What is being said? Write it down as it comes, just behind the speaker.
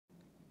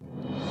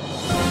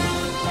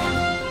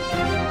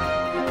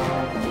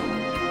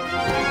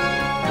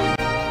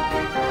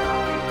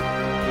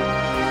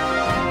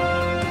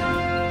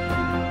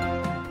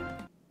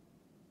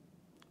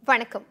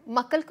வணக்கம்.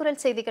 மக்கள் குரல்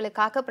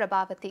செய்திகளுக்காக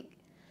பிரபாவதி.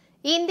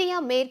 இந்தியா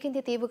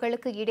மேற்கிந்திய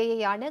தீவுகளுக்கு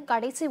இடையேயான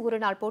கடைசி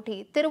ஒருநாள் போட்டி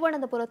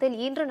திருவனந்தபுரத்தில்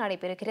இன்று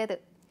நடைபெறுகிறது.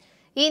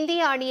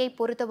 இந்திய அணியை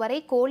பொறுத்தவரை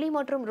கோலி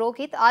மற்றும்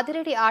ரோஹித்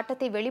அதிரடி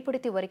ஆட்டத்தை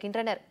வெளிப்படுத்தி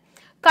வருகின்றனர்.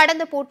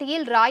 கடந்த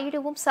போட்டியில்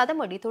ராயுடுவும்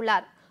சதம்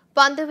அடித்துள்ளார்.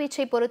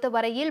 பந்துவீச்சை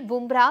பொறுத்தவரையில்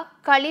பும்ரா,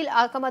 கலீல்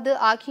அகமது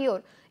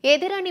ஆகியோர்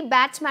எதிரணி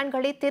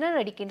பேட்ஸ்மேன்களை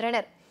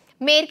திணறடிக்கின்றனர்.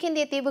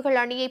 மேற்கிந்திய தீவுகள்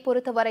அணியை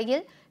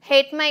பொறுத்தவரையில்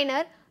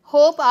ஹெட்மைனர்,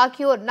 ஹோப்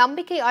ஆகியோர்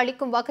நம்பிக்கை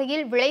அளிக்கும்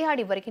வகையில்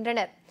விளையாடி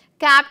வருகின்றனர்.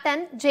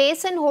 கேப்டன்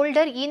ஜேசன்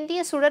ஹோல்டர் இந்திய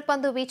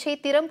சுழற்பந்து வீச்சை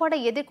திறம்பட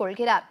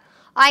எதிர்கொள்கிறார்.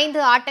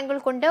 5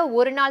 ஆட்டங்கள் கொண்ட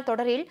ஒருநாள்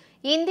தொடரில்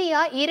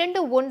இந்தியா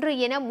 2-1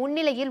 என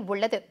முன்னிலையில்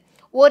உள்ளது.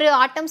 ஒரு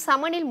ஆட்டம்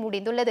சமனில்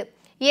முடிந்துள்ளது.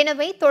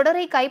 எனவே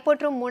தொடரை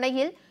கைப்பற்றும்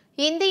முனையில்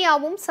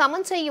இந்தியாவும்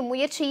சமன் செய்யும்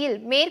முயற்சியில்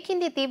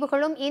மேற்கிந்திய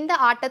தீவுகளும் இந்த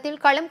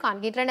ஆட்டத்தில் களம்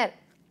காண்கின்றனர்.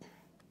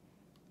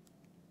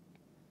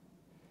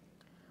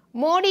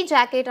 மோடி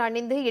ஜாக்கெட்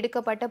அணிந்து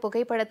எடுக்கப்பட்ட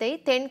புகைப்படத்தை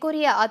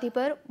தென்கொரிய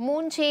அதிபர்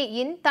மூன்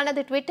ஜே-இன்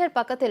தனது ட்விட்டர்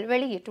பக்கத்தில்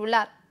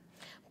வெளியிட்டுள்ளார்.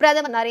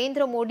 பிரதமர்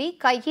நரேந்திர மோடி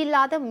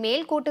கையில்லாத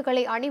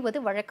மேல்கோட்டுகளை அணிவது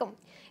வழக்கம்.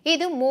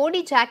 இது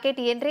மோடி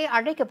ஜாக்கெட் என்றே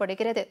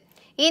அழைக்கப்படுகிறது.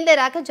 இந்த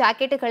ரக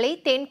ஜாக்கெட்டுகளை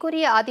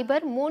தென்கொரிய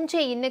அதிபர் மூன்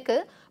ஜே-இன்னுக்கு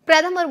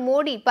பிரதமர்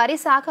மோடி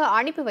பரிசாக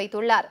அனுப்பி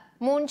வைத்துள்ளார்.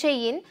 மூன்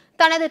ஜே-இன்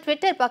தனது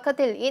ட்விட்டர்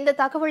பக்கத்தில் இந்த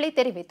தகவலை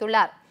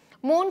தெரிவித்துள்ளார்.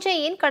 மூன்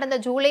ஜே-இன் கடந்த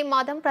ஜூலை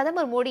மாதம்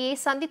பிரதமர் மோடியை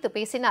சந்தித்து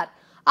பேசினார்.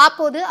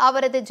 அப்போது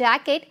அவரது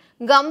ஜாக்கெட்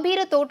கம்பீர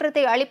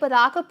தோற்றத்தை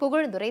அளிப்பதாக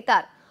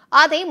புகழ்ந்துரைத்தார்.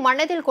 அதை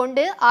மனதில்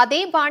கொண்டு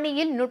அதே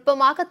பாணியில்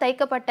நுட்பமாக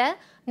தைக்கப்பட்ட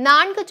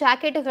 4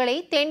 ஜாக்கெட்டுகளை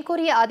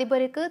தென்கொரிய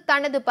அதிபருக்கு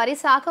தனது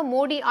பரிசாக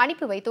மோடி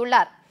அனுப்பி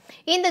வைத்துள்ளார்.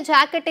 இந்த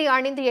ஜாக்கெட்டை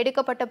அணிந்து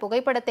எடுக்கப்பட்ட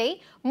புகைப்படத்தை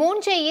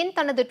மூன் ஜே-இன்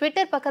தனது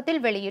ட்விட்டர்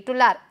பக்கத்தில்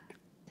வெளியிட்டுள்ளார்.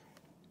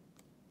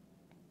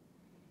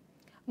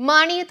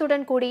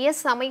 மானியத்துடன் கூடிய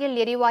சமையல்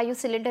எரிவாயு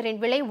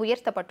சிலிண்டரின் விலை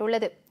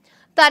உயர்த்தப்பட்டுள்ளது.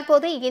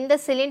 தற்போது இந்த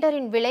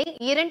சிலிண்டரின் விலை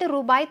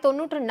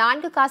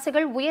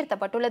 ₹2.94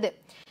 உயர்த்தப்பட்டுள்ளது.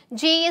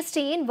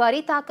 ஜிஎஸ்டியின் வரி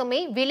தாக்கமே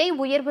விலை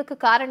உயர்வுக்கு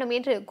காரணம்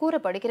என்று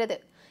கூறப்படுகிறது.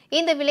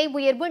 இந்த விலை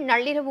உயர்வு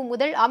நள்ளிரவு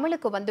முதல்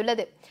அமலுக்கு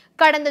வந்துள்ளது.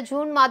 கடந்த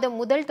ஜூன் மாதம்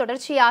முதல்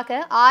தொடர்ச்சியாக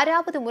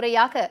 6வது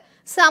முறையாக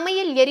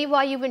சமையல்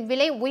எரிவாயுவின்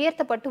விலை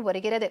உயர்த்தப்பட்டு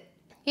வருகிறது.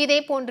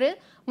 இதேபோன்று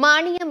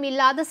மானியம்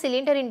இல்லாத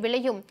சிலிண்டரின்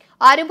விலையும்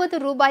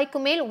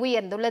 ₹60 மேல்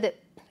உயர்ந்துள்ளது.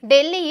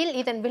 டெல்லியில்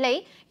இதன் விலை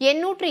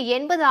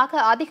 ₹880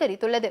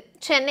 அதிகரித்துள்ளது.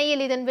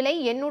 சென்னையில் இதன் விலை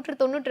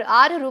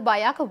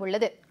 ₹896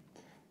 உள்ளது.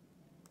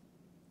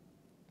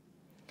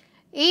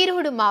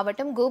 ஈரோடு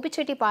மாவட்டம்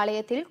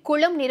கோபிச்செட்டிப்பாளையத்தில்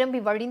குளம்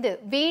நிரம்பி வழிந்து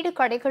வீடு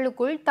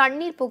கடைகளுக்குள்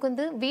தண்ணீர்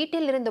புகுந்து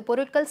வீட்டில் இருந்த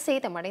பொருட்கள்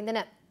சேதமடைந்தன.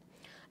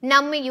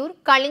 நம்மையூர்,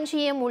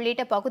 களிஞ்சியம்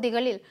உள்ளிட்ட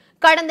பகுதிகளில்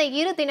கடந்த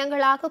 2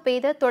 தினங்களாக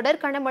பெய்த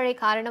தொடர் கனமழை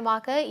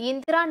காரணமாக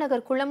இந்திரா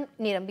நகர் குளம்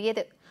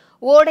நிரம்பியது.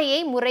 ஓடையை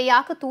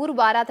முறையாக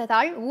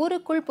தூர்வாராததால்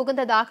ஊருக்குள்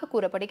புகுந்ததாக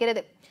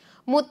கூறப்படுகிறது.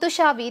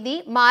 முத்துஷா வீதி,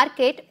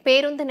 மார்க்கெட்,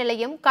 பேருந்து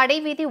நிலையம்,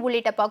 கடைவீதி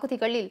உள்ளிட்ட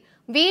பகுதிகளில்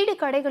வீடு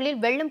கடைகளில்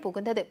வெள்ளம்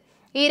புகுந்தது.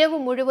 இரவு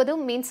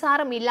முழுவதும்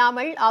மின்சாரம்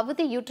இல்லாமல்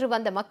அவதியுற்று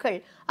வந்த மக்கள்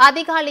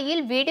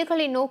அதிகாலையில்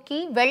வீடுகளை நோக்கி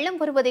வெள்ளம்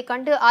வருவதைக்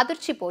கண்டு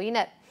அதிர்ச்சி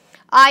போயினர்.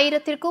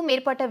 1000க்கும்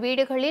மேற்பட்ட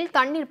வீடுகளில்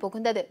தண்ணீர்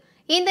புகுந்தது.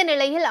 இந்த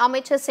நிலையில்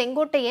அமைச்சர்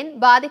செங்கோட்டையன்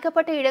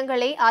பாதிக்கப்பட்ட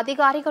இடங்களை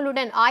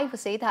அதிகாரிகளுடன் ஆய்வு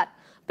செய்தார்.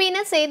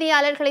 பின்னர்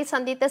செய்தியாளர்களை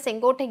சந்தித்த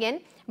செங்கோட்டையன்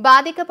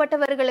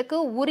பாதிக்கப்பட்டவர்களுக்கு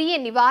உரிய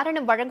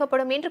நிவாரணம்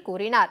வழங்கப்படும் என்று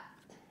கூறினார்.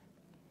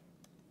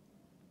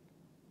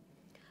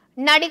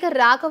 நடிகர்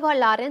ராகவா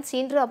லாரன்ஸ்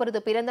இன்று அவரது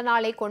பிறந்த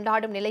நாளை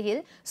கொண்டாடும்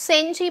நிலையில்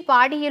செஞ்சி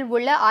பாடியில்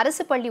உள்ள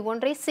அரசு பள்ளி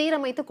ஒன்றை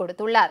சீரமைத்து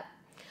கொடுத்துள்ளார்.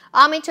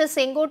 அமைச்சர்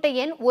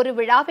செங்கோட்டையன் ஒரு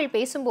விழாவில்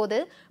பேசும்போது,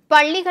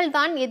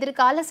 பள்ளிகள்தான்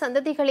எதிர்கால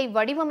சந்ததிகளை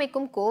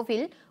வடிவமைக்கும்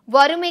கோவில்.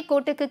 வறுமை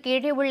கோட்டுக்கு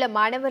கீழே உள்ள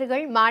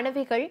மாணவர்கள்,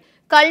 மாணவிகள்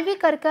கல்வி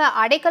கற்க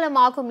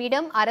அடைக்கலமாகும்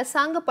இடம்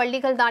அரசாங்க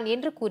பள்ளிகள் தான்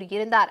என்று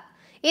கூறியிருந்தார்.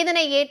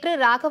 இதனை ஏற்று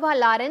ராகவா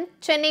லாரன்ஸ்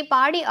சென்னை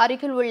பாடி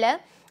அருகில் உள்ள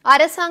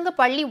அரசாங்க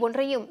பள்ளி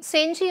ஒன்றையும்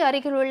செஞ்சி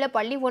அருகில் உள்ள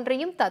பள்ளி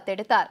ஒன்றையும்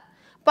தத்தெடுத்தார்.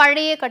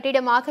 பழைய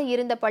கட்டிடமாக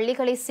இருந்த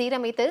பள்ளிகளை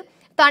சீரமைத்து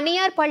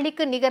தனியார்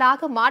பள்ளிக்கு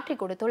நிகராக மாற்றி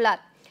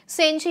கொடுத்துள்ளார்.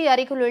 செஞ்சி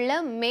அருகிலுள்ள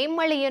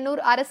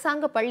மேம்மலையனூர்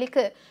அரசாங்க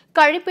பள்ளிக்கு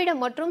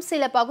கழிப்பிடம் மற்றும்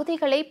சில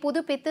பகுதிகளை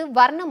புதுப்பித்து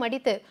வர்ணம்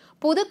அடித்து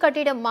புது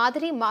கட்டிடம்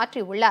மாதிரி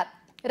மாற்றியுள்ளார்.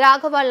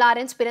 ராகவா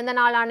லாரன்ஸ் பிறந்த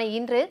நாளான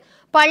இன்று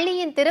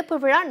பள்ளியின் திறப்பு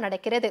விழா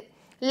நடக்கிறது.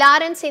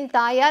 லாரன்ஸின்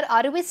தாயார்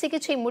அறுவை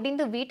சிகிச்சை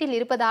முடிந்து வீட்டில்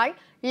இருப்பதால்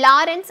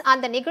லாரன்ஸ்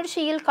அந்த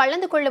நிகழ்ச்சியில்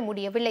கலந்து கொள்ள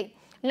முடியவில்லை.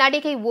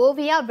 நடிகை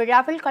ஓவியா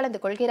விழாவில் கலந்து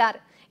கொள்கிறார்.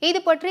 இது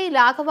பற்றி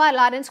ராகவா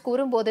லாரன்ஸ்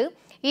கூறும்போது,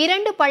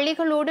 2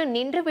 பள்ளிகளோடு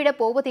நின்றுவிடப்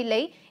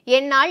போவதில்லை.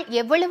 என்னால்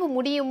எவ்வளவு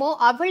முடியுமோ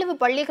அவ்வளவு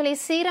பள்ளிகளை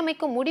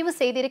சீரமைக்கும் முடிவு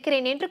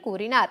செய்திருக்கிறேன் என்று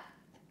கூறினார்.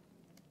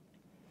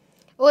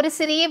 ஒரு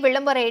சிறிய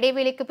விளம்பர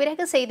இடைவெளிக்கு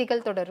பிறகு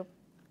செய்திகள் தொடரும்.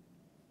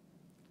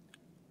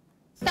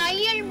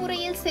 தையல்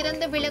முறையில்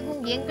சிறந்து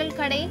விளங்கும் எங்கள்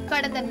கடை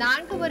கடந்த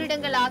 4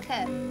 வருடங்களாக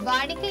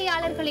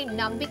வாடிக்கையாளர்களின்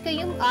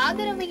நம்பிக்கையும்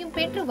ஆதரவையும்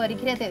பெற்று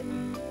வருகிறது.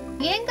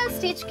 எங்கள்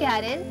stitch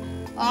கேரில்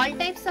all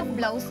types of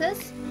blouses,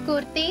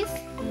 kurtis,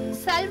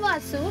 salwar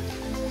suit,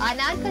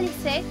 anarkali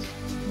set,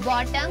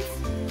 bottoms,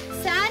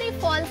 saree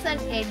falls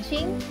and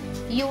edging,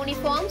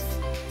 uniforms,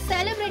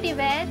 celebrity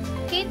wear,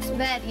 kids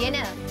wear என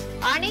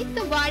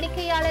அனைத்து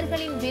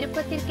வாடிக்கையாளர்களின்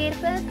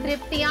விருப்பத்திற்கேற்ப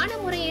திருப்தியான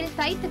முறையில்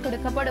தைத்து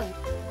கொடுக்கப்படும்.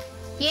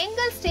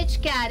 எங்கள் ஸ்டிச்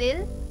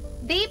கேரில்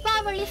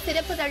தீபாவளி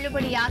சிறப்பு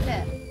தள்ளுபடியாக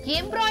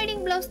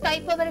எம்ப்ராய்டிங் பிளவுஸ்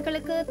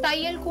தைப்பவர்களுக்கு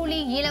தையல் கூலி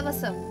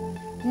இலவசம்.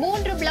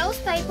 3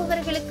 பிளவுஸ்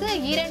தைப்பவர்களுக்கு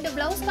 2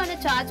 பிளவுஸ்க்கான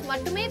சார்ஜ்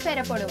மட்டுமே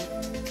பெறப்படும்.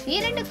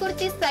 2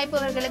 குர்த்திஸ்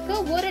தைப்பவர்களுக்கு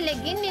 1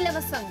 லெகின்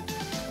இலவசம்.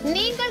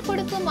 நீங்கள்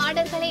கொடுக்கும்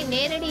ஆர்டர்களை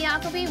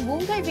நேரடியாகவே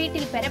உங்கள்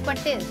வீட்டில்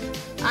பெறப்பட்டு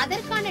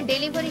அதற்கான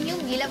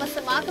டெலிவரியும்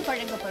இலவசமாக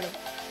வழங்கப்படும்.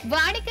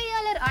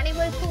 வாடிக்கையாளர்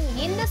அனைவருக்கும்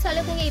இந்த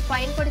சலுகையை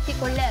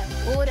பயன்படுத்திக் கொள்ள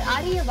ஒரு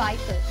அரிய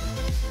வாய்ப்பு.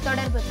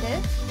 தொடர்புக்கு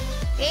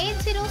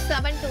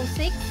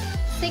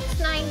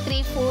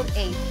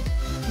 8072669348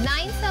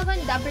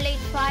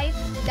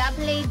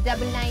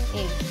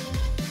 9788588998.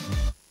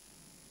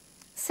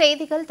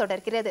 செய்திகள்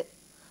தொடர்கிறது.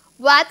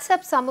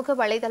 வாட்ஸ்அப் சமூக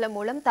வலைதளம்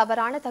மூலம்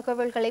தவறான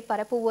தகவல்களை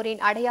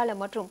பரப்புவோரின் அடையாளம்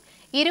மற்றும்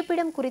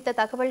இருப்பிடம் குறித்த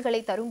தகவல்களை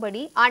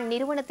தரும்படி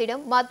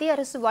அந்நிறுவனத்திடம் மத்திய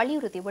அரசு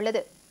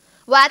வலியுறுத்தியுள்ளது.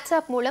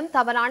 வாட்ஸ்அப் மூலம்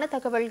தவறான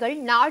தகவல்கள்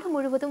நாடு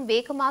முழுவதும்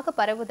வேகமாக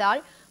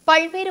பரவுவதால்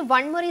பல்வேறு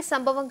வன்முறை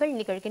சம்பவங்கள்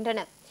நிகழ்கின்றன.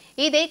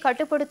 இதை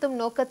கட்டுப்படுத்தும்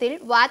நோக்கத்தில்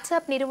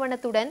வாட்ஸ்அப்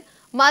நிறுவனத்துடன்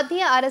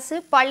மத்திய அரசு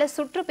பல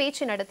சுற்று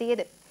பேச்சு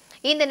நடத்தியது.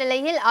 இந்த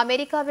நிலையில்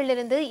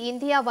அமெரிக்காவிலிருந்து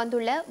இந்தியா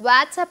வந்துள்ள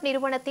வாட்ஸ்அப்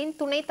நிறுவனத்தின்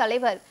துணைத்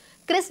தலைவர்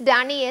கிறிஸ்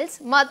டேனியல்ஸ்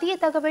மத்திய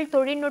தகவல்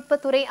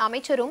தொழில்நுட்பத்துறை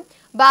அமைச்சரும்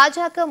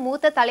பாஜக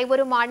மூத்த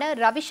தலைவருமான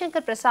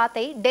ரவிசங்கர்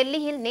பிரசாத்தை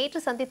டெல்லியில் நேற்று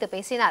சந்தித்து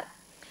பேசினார்.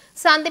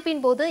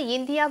 சந்திப்பின் போது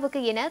இந்தியாவுக்கு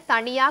என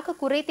தனியாக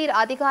குறைதீர்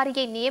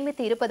அதிகாரியை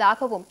நியமித்து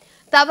இருப்பதாகவும்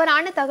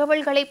தவறான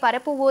தகவல்களை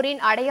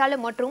பரப்புவோரின்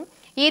அடையாளம் மற்றும்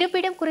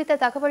இருப்பிடம் குறித்த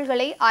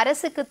தகவல்களை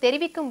அரசுக்கு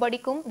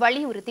தெரிவிக்கும்படிக்கும்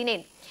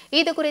வலியுறுத்தினேன்.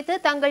 இதுகுறித்து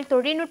தங்கள்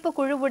தொழில்நுட்ப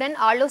குழுவுடன்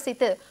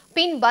ஆலோசித்து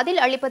பின்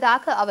பதில்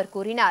அளிப்பதாக அவர்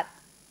கூறினார்.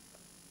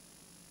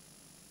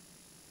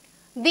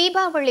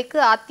 தீபாவளிக்கு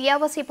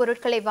அத்தியாவசிய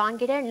பொருட்களை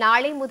வாங்கிட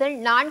நாளை முதல்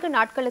 4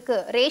 நாட்களுக்கு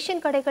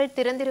ரேஷன் கடைகள்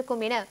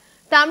திறந்திருக்கும் என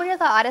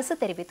தமிழக அரசு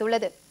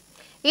தெரிவித்துள்ளது.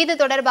 இது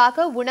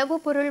தொடர்பாக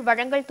உணவுப் பொருள்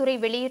வழங்கல் துறை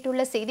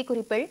வெளியிட்டுள்ள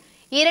செய்திக்குறிப்பில்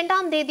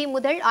 2ஆம் தேதி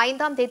முதல்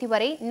 5ஆம் தேதி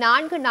வரை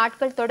 4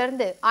 நாட்கள்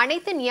தொடர்ந்து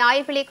அனைத்து நியாய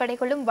விலை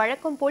கடைகளும்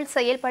வழக்கம் போல்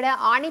செயல்பட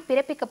ஆணை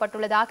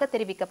பிறப்பிக்கப்பட்டுள்ளதாக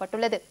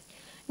தெரிவிக்கப்பட்டுள்ளது.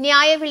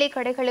 நியாய விலை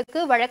கடைகளுக்கு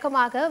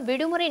வழக்கமாக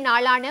விடுமுறை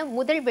நாளான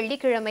முதல்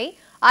வெள்ளிக்கிழமை,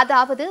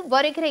 அதாவது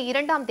வருகிற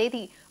 2ஆம்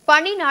தேதி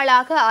பணி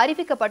நாளாக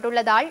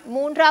அறிவிக்கப்பட்டுள்ளதால்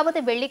 3வது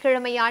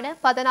வெள்ளிக்கிழமையான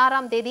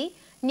 16ஆம் தேதி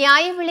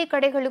நியாய விலை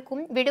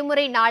கடைகளுக்கும்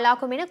விடுமுறை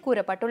நாளாகும் என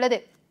கூறப்பட்டுள்ளது.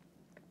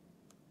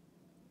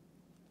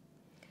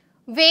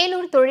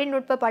 வேலூர்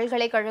தொழில்நுட்ப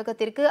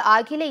பல்கலைக்கழகத்திற்கு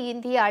அகில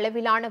இந்திய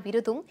அளவிலான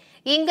விருதும்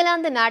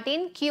இங்கிலாந்து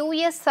நாட்டின்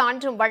QS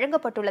சான்றும்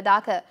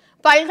வழங்கப்பட்டுள்ளதாக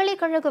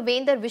பல்கலைக்கழக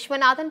வேந்தர்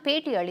விஸ்வநாதன்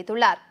பேட்டி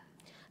அளித்துள்ளார்.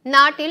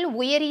 நாட்டில்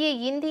உயரிய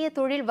இந்திய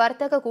தொழில்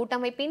வர்த்தக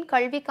கூட்டமைப்பின்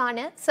கல்விக்கான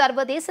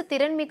சர்வதேச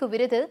திறன்மிகு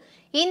விருது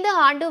இந்த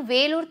ஆண்டு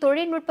வேலூர்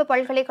தொழில்நுட்ப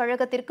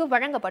பல்கலைக்கழகத்திற்கு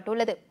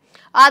வழங்கப்பட்டுள்ளது.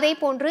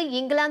 அதேபோன்று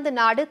இங்கிலாந்து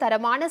நாடு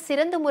தரமான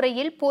சிறந்த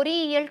முறையில்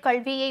பொறியியல்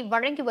கல்வியை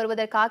வழங்கி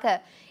வருவதற்காக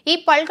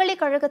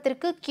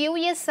இப்பல்கலைக்கழகத்திற்கு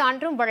QS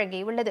சான்றும்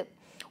வழங்கியுள்ளது.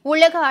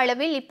 உலக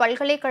அளவில்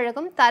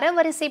இப்பல்கலைக்கழகம்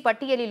தரவரிசை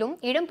பட்டியலிலும்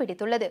இடம்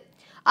பிடித்துள்ளது.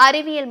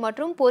 அறிவியல்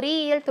மற்றும்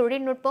பொறியியல்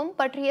தொழில்நுட்பம்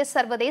பற்றிய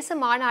சர்வதேச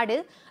மாநாடு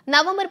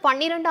நவம்பர்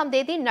 12ஆம்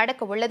தேதி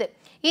நடக்க உள்ளது.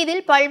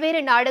 இதில்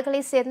பல்வேறு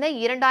நாடுகளைச் சேர்ந்த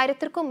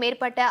 2000க்கும்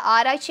மேற்பட்ட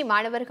ஆராய்ச்சி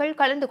மாணவர்கள்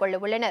கலந்து கொள்ள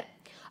உள்ளனர்.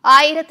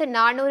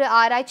 1400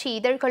 ஆராய்ச்சி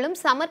இதழ்களும்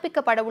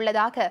சமர்ப்பிக்கப்பட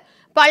உள்ளதாக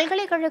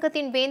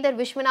பல்கலைக்கழகத்தின் வேந்தர்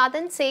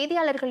விஸ்வநாதன்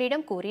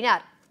செய்தியாளர்களிடம்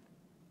கூறினார்.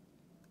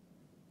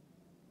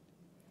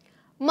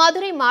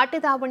 மதுரை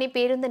மாட்டுத்தாவணி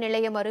பேருந்து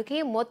நிலையம் அருகே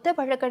மொத்த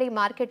பழக்கடை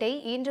மார்க்கெட்டை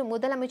இன்று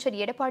முதலமைச்சர்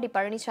எடப்பாடி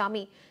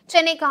பழனிசாமி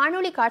சென்னை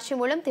காணொலி காட்சி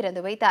மூலம்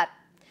திறந்து வைத்தார்.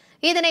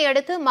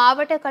 இதனையடுத்து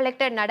மாவட்ட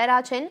கலெக்டர்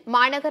நடராஜன்,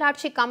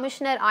 மாநகராட்சி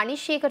கமிஷனர்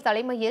அனிஷேகர்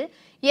தலைமையில்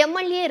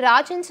MLA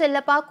ராஜன்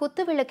செல்லப்பா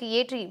குத்துவிளக்கு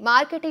ஏற்றி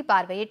மார்க்கெட்டை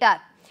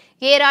பார்வையிட்டார்.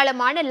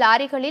 ஏராளமான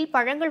லாரிகளில்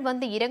பழங்கள்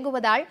வந்து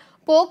இறங்குவதால்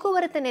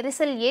போக்குவரத்து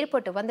நெரிசல்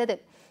ஏற்பட்டு வந்தது.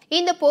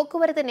 இந்த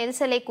போக்குவரத்து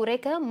நெரிசலை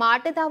குறைக்க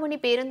மாட்டுத்தாவணி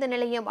பேருந்து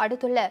நிலையம்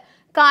அடுத்துள்ள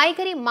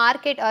காய்கறி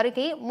மார்க்கெட்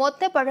அருகே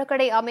மொத்த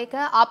பழக்கடை அமைக்க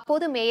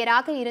அப்போது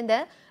மேயராக இருந்த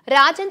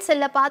ராஜன்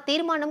செல்லப்பா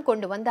தீர்மானம்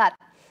கொண்டு வந்தார்.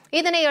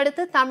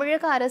 இதனையடுத்து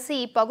தமிழக அரசு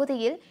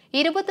இப்பகுதியில்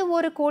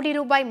 21 கோடி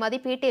ரூபாய்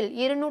மதிப்பீட்டில்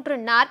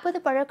 240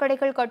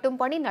 பழக்கடைகள் கட்டும்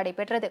பணி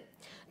நடைபெற்றது.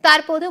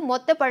 தற்போது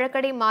மொத்த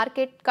பழக்கடை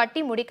மார்க்கெட்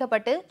கட்டி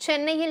முடிக்கப்பட்டு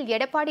சென்னையில்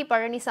எடப்பாடி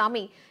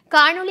பழனிசாமி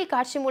காணொலி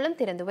காட்சி மூலம்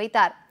திறந்து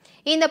வைத்தார்.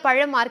 இந்த பழ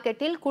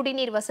மார்க்கெட்டில்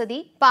குடிநீர் வசதி,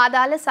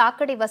 பாதாள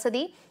சாக்கடை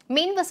வசதி,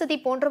 மின் வசதி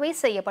போன்றவை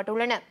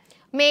செய்யப்பட்டுள்ளன.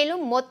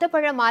 மேலும் மொத்த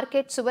பழ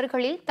மார்க்கெட்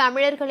சுவர்களில்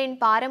தமிழர்களின்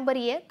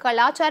பாரம்பரிய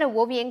கலாச்சார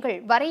ஓவியங்கள்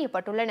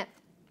வரையப்பட்டுள்ளன.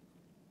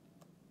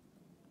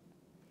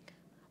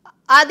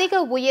 அதிக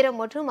உயரம்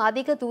மற்றும்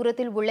அதிக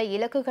தூரத்தில் உள்ள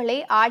இலக்குகளை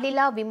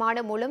ஆளில்லா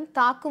விமானம் மூலம்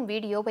தாக்கும்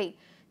வீடியோவை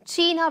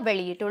சீனா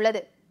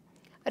வெளியிட்டுள்ளது.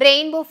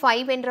 ரெயின்போ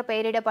 5 என்ற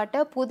பெயரிடப்பட்ட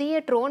புதிய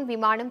ட்ரோன்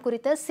விமானம்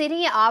குறித்த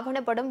சிறிய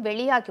ஆவணப்படம்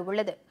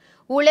வெளியாகியுள்ளது.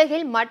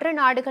 உலகில் மற்ற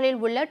நாடுகளில்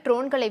உள்ள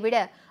ட்ரோன்களை விட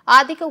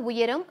அதிக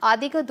உயரம்,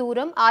 அதிக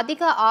தூரம்,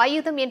 அதிக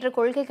ஆயுதம் என்ற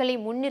கொள்கைகளை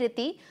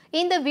முன்னிறுத்தி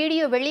இந்த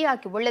வீடியோ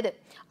வெளியாகியுள்ளது.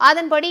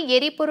 அதன்படி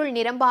எரிபொருள்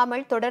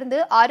நிரம்பாமல் தொடர்ந்து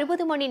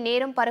 60 மணி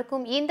நேரம்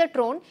பறக்கும் இந்த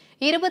ட்ரோன்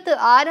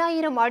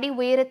 26,000 அடி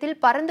உயரத்தில்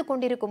பறந்து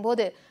கொண்டிருக்கும்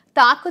போது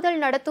தாக்குதல்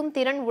நடத்தும்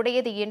திறன்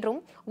உடையது என்றும்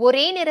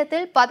ஒரே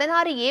நேரத்தில்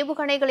 16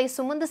 ஏவுகணைகளை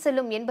சுமந்து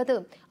செல்லும் என்பது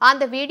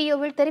அந்த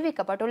வீடியோவில்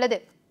தெரிவிக்கப்பட்டுள்ளது.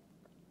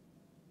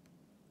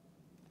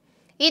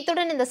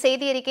 இத்துடன் இந்த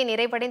செய்தி அறிக்கை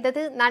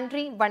நிறைவடைந்தது.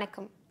 நன்றி,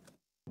 வணக்கம்.